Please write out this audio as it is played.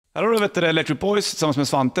Här har du vet du, Electric Boys tillsammans med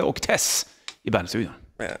Svante och Tess i Banditstudion.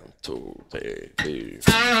 1, 2, 3, 4.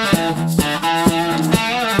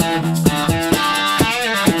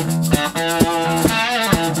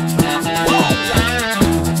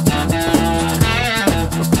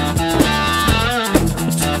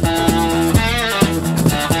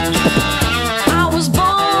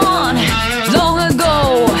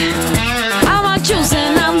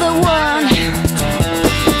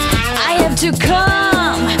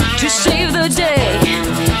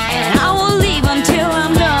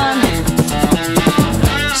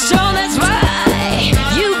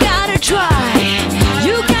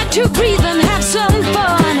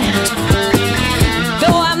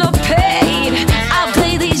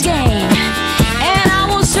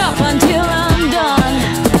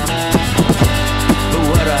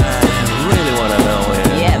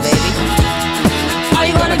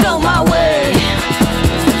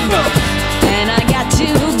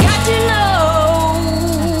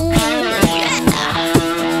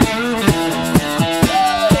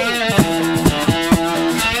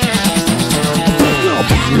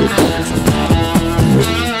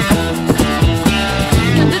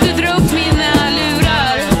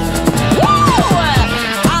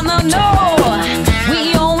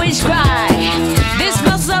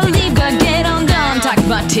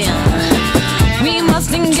 We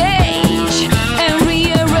must engage and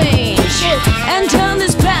rearrange and turn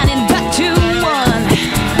this planet back to one.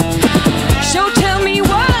 So tell me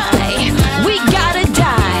why we gotta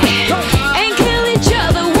die and kill each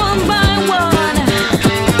other one by one.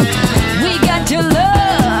 We got to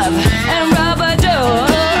love and rub-a-dub.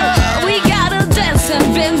 We gotta dance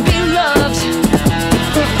and be loved.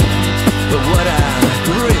 But what I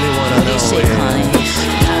really wanna know is,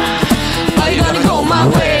 are you gonna go my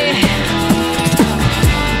way?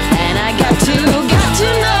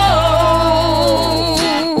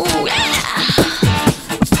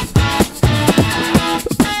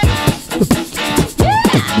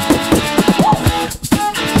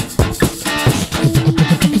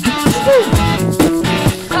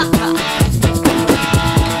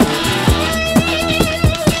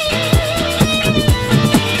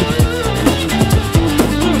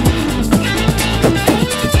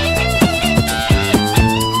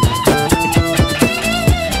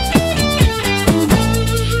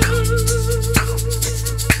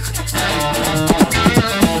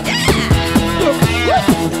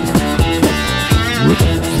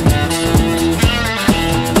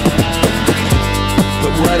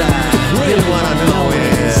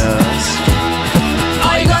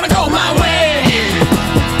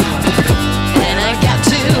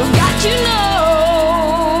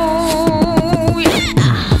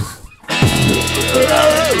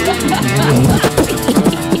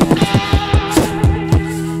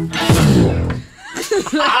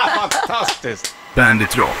 Fantastiskt.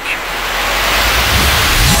 Bandit Rock.